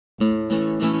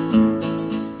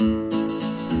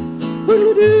I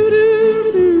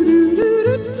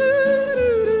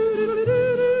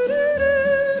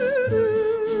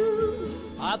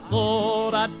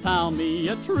thought I'd found me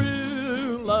a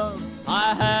true love.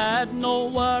 I had no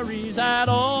worries at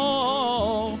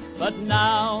all. But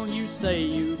now you say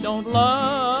you don't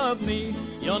love me.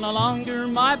 You're no longer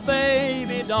my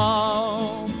baby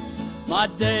doll. My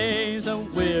days are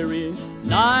weary,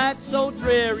 nights so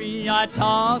dreary. I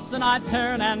toss and I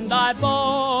turn and I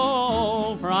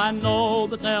bawl. For I know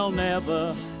that there'll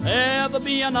never, ever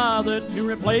be another to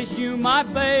replace you, my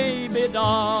baby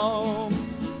doll.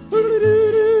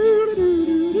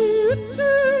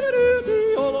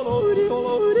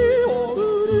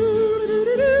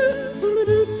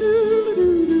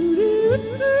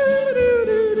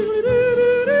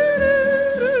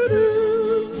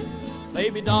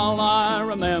 Baby doll, I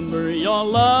remember your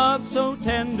love so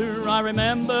tender. I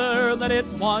remember that it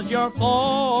was your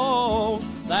fault,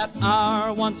 that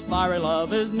our once fiery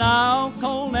love is now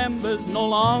cold embers, no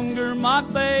longer my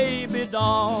baby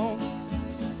doll.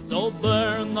 So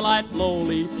burn the light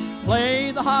lowly,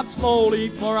 play the harp slowly,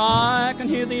 for I can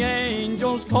hear the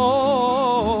angels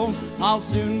call. I'll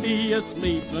soon be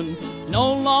asleepin',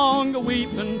 no longer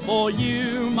weepin' for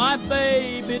you, my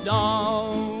baby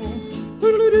doll.